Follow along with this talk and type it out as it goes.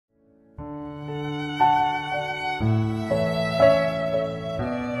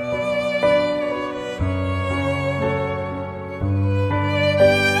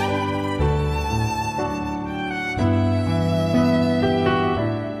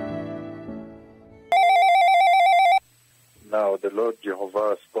The Lord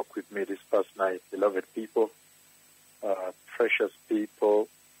Jehovah spoke with me this past night, beloved people, precious people,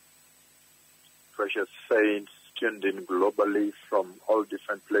 precious saints tuned in globally from all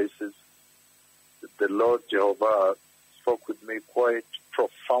different places. The Lord Jehovah spoke with me quite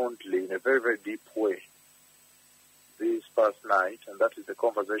profoundly in a very, very deep way this past night, and that is the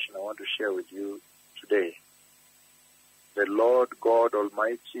conversation I want to share with you today. The Lord God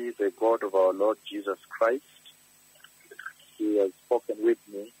Almighty, the God of our Lord Jesus Christ, He has spoken with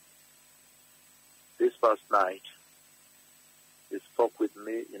me this past night. He spoke with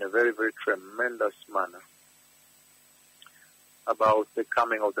me in a very, very tremendous manner about the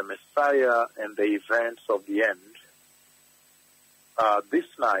coming of the Messiah and the events of the end. This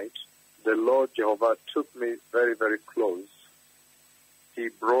night, the Lord Jehovah took me very, very close. He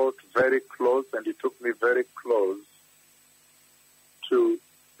brought very close, and He took me very close to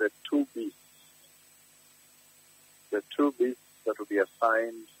the two beasts. The two beasts that will be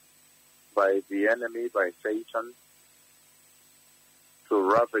assigned by the enemy, by Satan,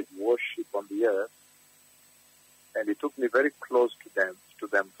 to ravage worship on the earth. And He took me very close to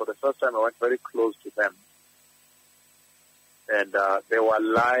them. For the first time, I went very close to them. And they were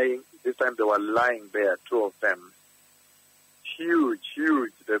lying. This time they were lying there, two of them. Huge.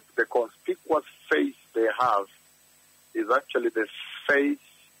 The conspicuous face they have is actually the face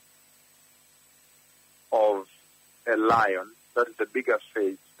of a lion. That is the bigger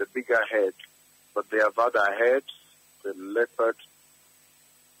face, the bigger head. But they have other heads, the leopard,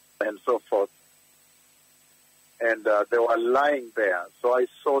 and so forth. And they were lying there. So I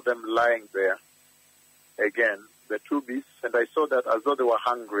saw them lying there again, the two beasts, and I saw that as though they were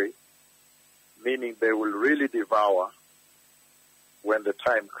hungry, meaning they will really devour when the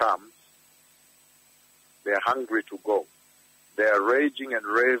time comes. They are hungry to go. They are raging and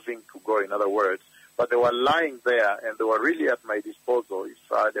raving to go, in other words. But they were lying there, and they were really at my disposal.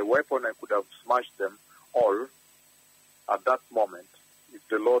 If I had a weapon, I could have smashed them all at that moment, if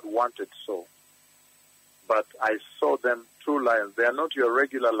the Lord wanted so. But I saw them, two lions. They are not your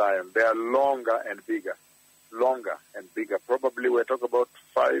regular lion. They are longer and bigger. Probably we're talking about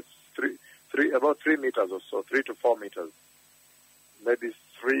about 3 meters or so, 3 to 4 meters. Maybe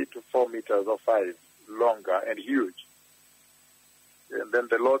 3 to 4 meters or 5, longer and huge. And then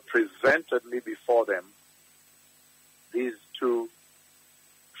the Lord presented me before them these two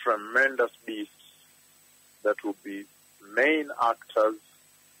tremendous beasts that will be main actors.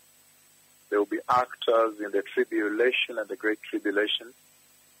 They will be actors in the tribulation and the great tribulation.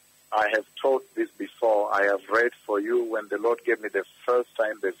 I have taught this before. I have read for you when the Lord gave me the first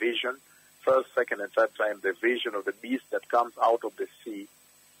time the vision, first, second, and third time the vision of the beast that comes out of the sea.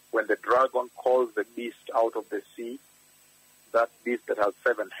 When the dragon calls the beast out of the sea, that beast that has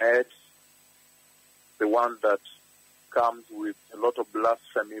 7 heads, the one that comes with a lot of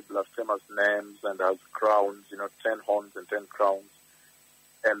blasphemous names and has crowns, 10 horns and 10 crowns.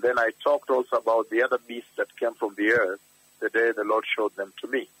 And then I talked also about the other beasts that came from the earth the day the Lord showed them to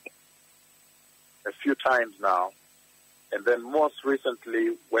me. A few times now. And then most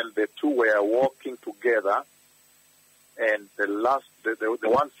recently, when the two were walking together, and the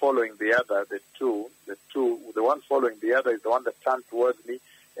one following the other, the one following the other is the one that turned towards me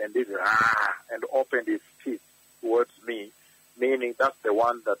and did and opened his teeth towards me, meaning that's the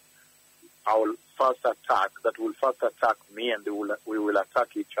one that I will first attack, me, and we will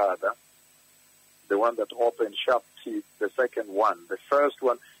attack each other. The one that opened sharp teeth, the second one. The first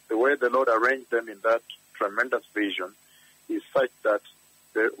one, the way the Lord arranged them in that tremendous vision is such that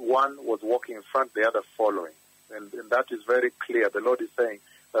the one was walking in front, the other following. And that is very clear. The Lord is saying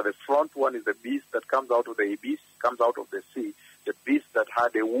that the front one is the beast that comes out of the abyss, comes out of the sea, the beast that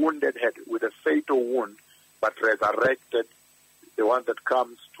had a wounded head with a fatal wound, but resurrected, the one that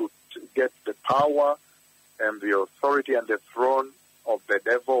comes to get the power and the authority and the throne of the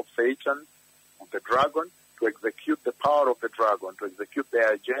devil, Satan, of the dragon, to execute the power of the dragon, to execute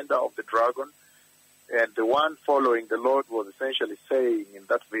the agenda of the dragon. And the one following, the Lord was essentially saying in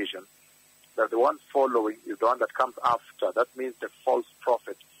that vision that the one following is the one that comes after. That means the false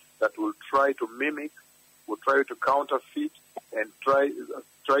prophet that will try to mimic, will try to counterfeit, and try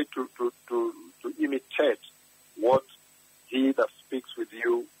to imitate what he that speaks with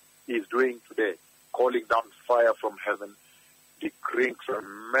you is doing today, calling down fire from heaven, decreeing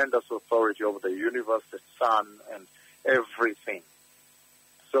tremendous authority over the universe, the sun, and everything.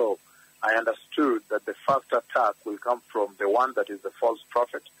 So I understood that the first attack will come from the one that is the false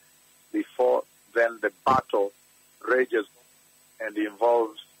prophet. Before then the battle rages and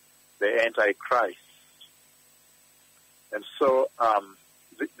involves the Antichrist. And so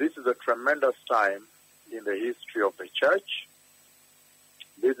this is a tremendous time in the history of the church,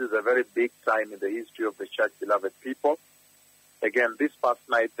 This is a very big time in the history of the church, beloved people. Again, this past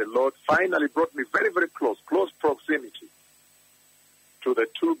night, the Lord finally brought me very, very close proximity to the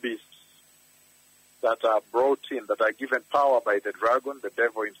two beasts that are brought in, that are given power by the dragon, the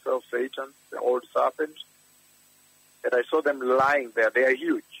devil himself, Satan, the old serpent. And I saw them lying there. They are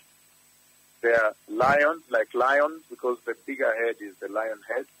huge. They are lions, like lions, because the bigger head is the lion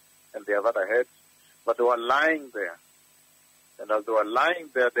head, and they have other heads. But they were lying there. And as they were lying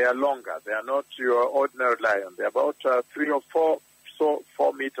there, they are longer. They are not your ordinary lion. They are about 3 or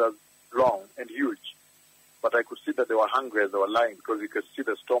 4 meters long and huge. But I could see that they were hungry as they were lying, because you could see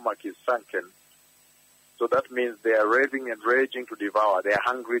the stomach is sunken. So that means they are raving and raging to devour. They are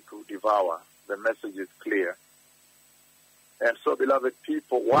hungry to devour. The message is clear. And so, beloved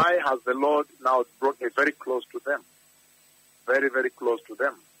people, why has the Lord now brought me very close to them? Very, very close to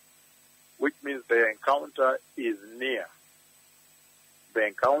them. Which means the encounter is near. The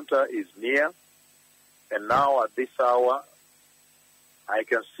encounter is near. And now at this hour, I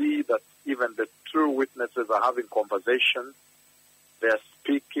can see that even the true witnesses are having conversations. They are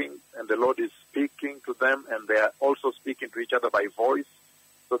speaking, and the Lord is speaking to them, and they are also speaking to each other by voice.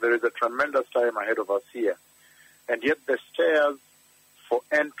 So there is a tremendous time ahead of us here. And yet the stairs for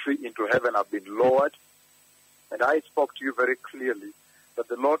entry into heaven have been lowered. And I spoke to you very clearly that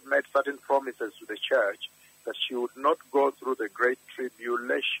the Lord made certain promises to the church that she would not go through the great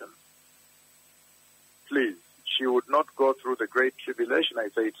tribulation. Please, she would not go through the great tribulation. I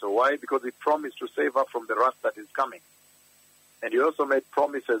say so. Why? Because he promised to save her from the wrath that is coming. And he also made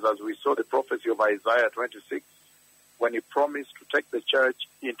promises, as we saw the prophecy of Isaiah 26, when he promised to take the church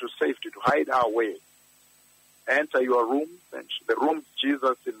into safety, to hide her away. Enter your rooms, and the rooms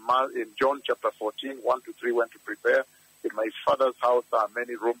Jesus in John chapter 14, 1-3 went to prepare. In my Father's house there are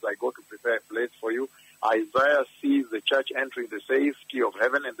many rooms. I go to prepare a place for you. Isaiah sees the church entering the safety of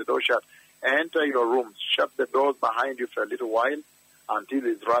heaven and the door shut. Enter your rooms, shut the doors behind you for a little while until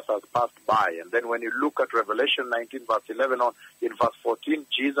his wrath has passed by. And then when you look at Revelation 19, verse 11 on, in verse 14,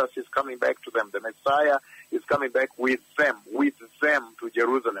 Jesus is coming back to them. The Messiah is coming back with them to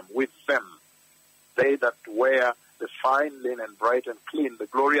Jerusalem, with them. They that wear the fine linen, bright and clean, the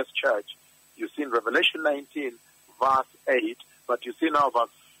glorious church. You see in Revelation 19, verse 8, but you see now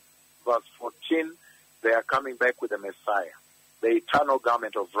verse 14, they are coming back with the Messiah, the eternal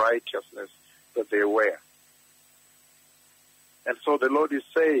garment of righteousness that they wear. And so the Lord is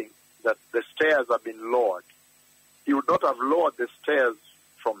saying that the stairs have been lowered. He would not have lowered the stairs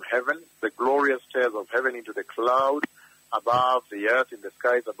from heaven, the glorious stairs of heaven into the cloud above the earth, in the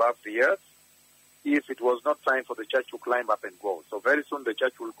skies above the earth, if it was not time for the church to climb up and go. So very soon the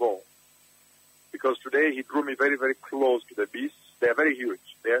church will go. Because today he drew me very, very close to the beasts. They are very huge.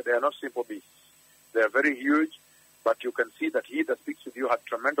 They are not simple beasts. They are very huge, but you can see that he that speaks with you had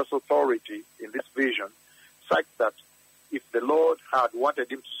tremendous authority in this vision, such that if the Lord had wanted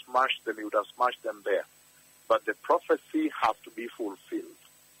him to smash them, he would have smashed them there. But the prophecy has to be fulfilled.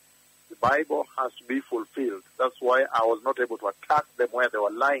 The Bible has to be fulfilled. That's why I was not able to attack them where they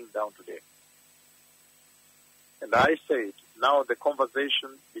were lying down today. And I said, now the conversation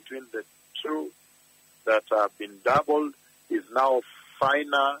between the two that have been doubled is now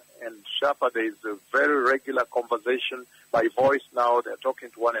finer and sharper. There is a very regular conversation by voice now. They're talking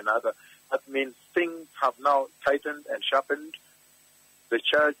to one another. That means things have now tightened and sharpened. The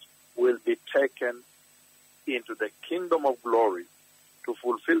church will be taken into the kingdom of glory to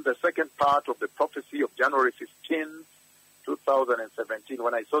fulfill the second part of the prophecy of January 15, 2017,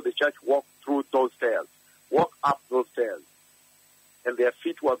 when I saw the church walk through those stairs, walk up those stairs. And their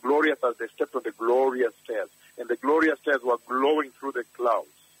feet were glorious as they stepped on the glorious stairs. And the glorious stairs were glowing through the clouds.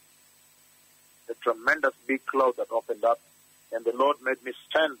 A tremendous big cloud that opened up, and the Lord made me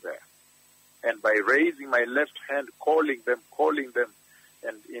stand there. And by raising my left hand, calling them,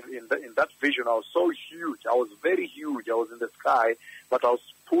 and in that vision, I was so huge. I was very huge. I was in the sky, but I was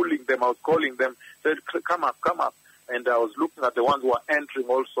pulling them. I was calling them, said, come up. And I was looking at the ones who are entering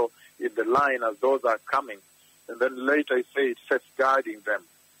also in the line as those are coming. And then later I say it's safeguarding them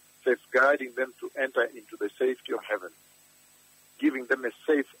to enter into the safety of heaven, giving them a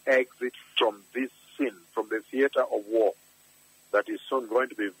safe exit from this sin, from the theater of war that is soon going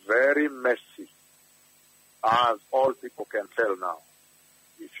to be very messy, as all people can tell now.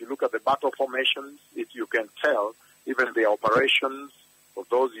 If you look at the battle formations, you can tell, even the operations of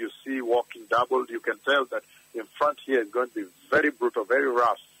those you see walking doubled, you can tell that in front here is going to be very brutal, very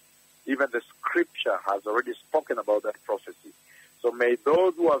rough. Even the scripture has already spoken about that prophecy. So may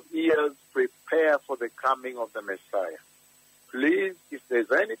those who have ears prepare for the coming of the Messiah. Please, if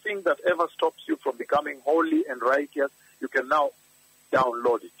there's anything that ever stops you from becoming holy and righteous, you can now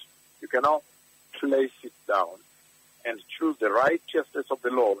download it. You can now place it down and choose the righteousness of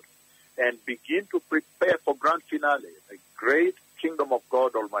the Lord and begin to prepare for grand finale, the great kingdom of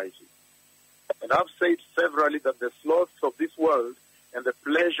God Almighty. And I've said severally that the sloths of this world and the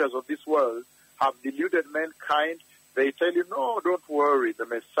pleasures of this world have deluded mankind. They tell you, no, don't worry, the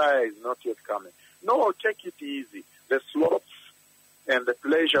Messiah is not yet coming. No, take it easy. The sloths and the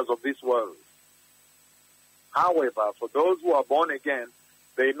pleasures of this world. However, for those who are born again,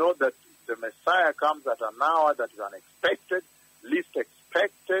 they know that the Messiah comes at an hour that is unexpected, least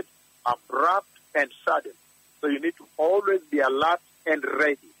expected, abrupt, and sudden. So you need to always be alert and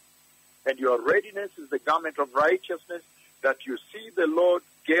ready. And your readiness is the garment of righteousness that you see the Lord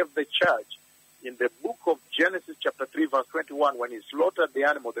gave the church in the book of Genesis chapter 3 verse 21 when he slaughtered the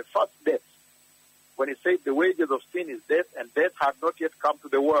animal, the first death. When he said the wages of sin is death and death had not yet come to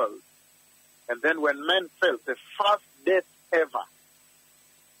the world. And then when man fell, the first death ever,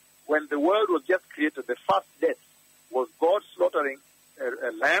 when the world was just created, the first death was God slaughtering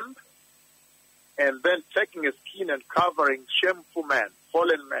a lamb and then taking a skin and covering shameful man,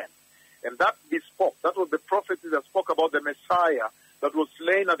 fallen man. And that bespoke, that was the prophecy that spoke about the Messiah that was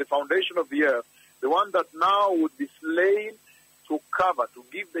slain at the foundation of the earth, the one that now would be slain to cover, to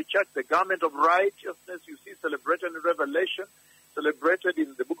give the church the garment of righteousness. You see celebrated in Revelation, celebrated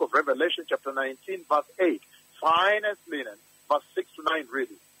in the book of Revelation chapter 19 verse 8, finest linen, verse 6 to 9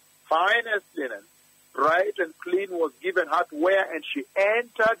 really. Finest linen, bright and clean was given her to wear, and she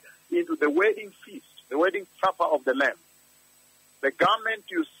entered into the wedding feast, the wedding supper of the Lamb. The garment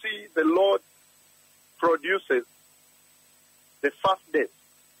you see the Lord produces, the first death.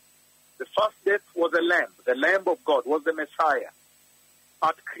 The first death was a lamb. The Lamb of God was the Messiah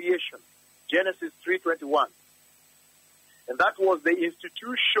at creation, Genesis 3:21. And that was the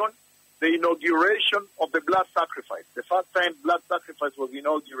institution, the inauguration of the blood sacrifice. The first time blood sacrifice was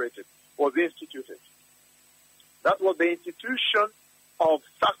inaugurated, was instituted. That was the institution of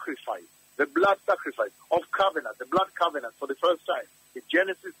sacrifice, the blood sacrifice, of covenant, the blood covenant for the first time in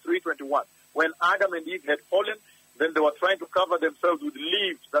Genesis 3:21. When Adam and Eve had fallen, then they were trying to cover themselves with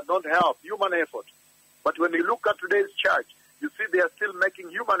leaves that don't help, human effort. But when you look at today's church, you see they are still making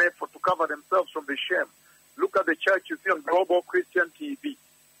human effort to cover themselves from the shame. Look at the church you see on Global Christian TV.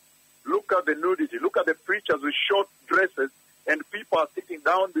 Look at the nudity. Look at the preachers with short dresses, and people are sitting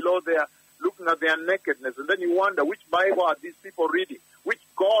down below there looking at their nakedness. And then you wonder, which Bible are these people reading? Which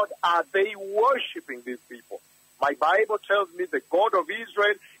God are they worshiping, these people? My Bible tells me the God of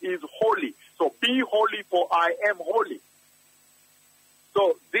Israel is holy. So be holy, for I am holy.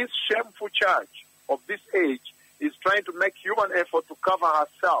 So this shameful church of this age is trying to make human effort to cover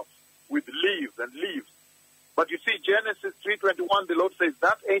herself with leaves and leaves. But you see, Genesis 3:21, the Lord says,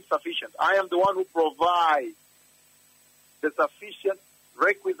 that ain't sufficient. I am the one who provides the sufficient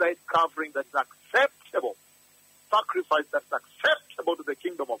requisite covering that's acceptable, sacrifice that's acceptable to the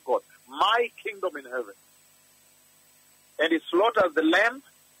kingdom of God, my kingdom in heaven. And he slaughters the lamb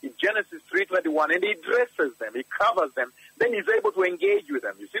in Genesis 3:21, and he dresses them, he covers them, then he's able to engage with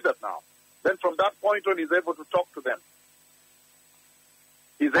them. You see that now? Then from that point on, he's able to talk to them.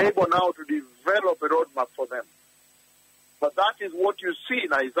 He's able now to develop a roadmap for them. But that is what you see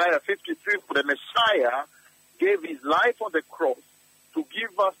in Isaiah 53, for the Messiah gave his life on the cross to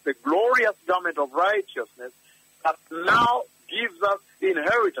give us the glorious garment of righteousness that now gives us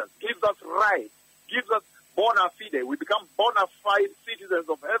inheritance, gives us rights, gives us bona fide. We become bona fide citizens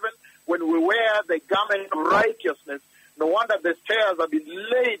of heaven when we wear the garment of righteousness. No wonder the stairs have been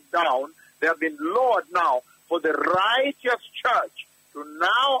laid down. They have been lowered now for the righteous church to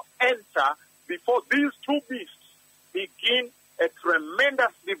now enter before these two beasts begin a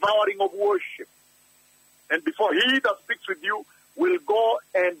tremendous devouring of worship. And before he that speaks with you will go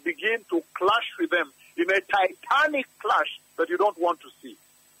and begin to clash with them in a titanic clash that you don't want to see,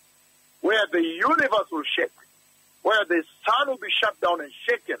 where the universe will shake, where the sun will be shut down and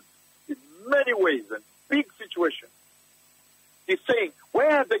shaken in many ways and big situations. He's saying,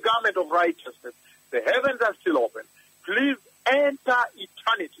 wear the garment of righteousness. The heavens are still open. Please enter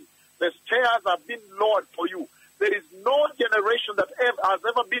eternity. The stairs have been lowered for you. There is no generation that has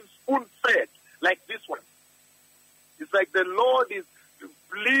ever been spoon-fed like this one. It's like the Lord is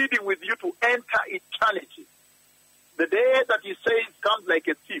pleading with you to enter eternity. The day that he says comes like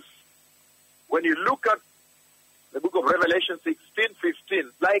a thief. When you look at the book of Revelation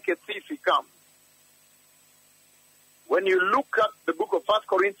 16:15, like a thief he comes. When you look at the book of 1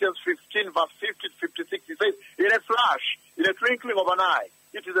 Corinthians 15, verse 50-56, he says, in a flash, in a twinkling of an eye,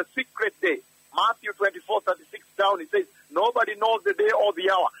 it is a secret day. Matthew 24:36 down, he says, nobody knows the day or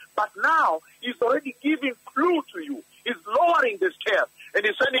the hour. But now, he's already giving clue to you. He's lowering the stairs.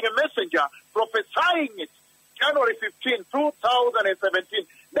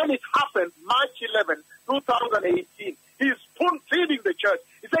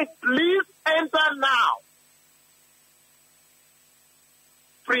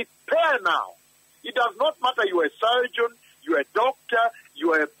 whether you are a surgeon, you are a doctor,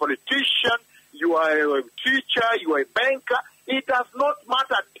 you are a politician, you are a teacher, you are a banker. It does not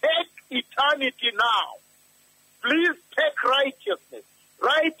matter. Take eternity now. Please take righteousness.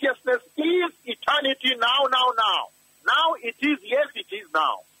 Righteousness is eternity now, now, now. Now it is, yes, it is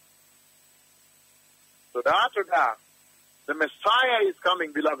now. So the Messiah is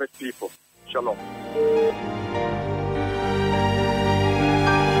coming, beloved people. Shalom.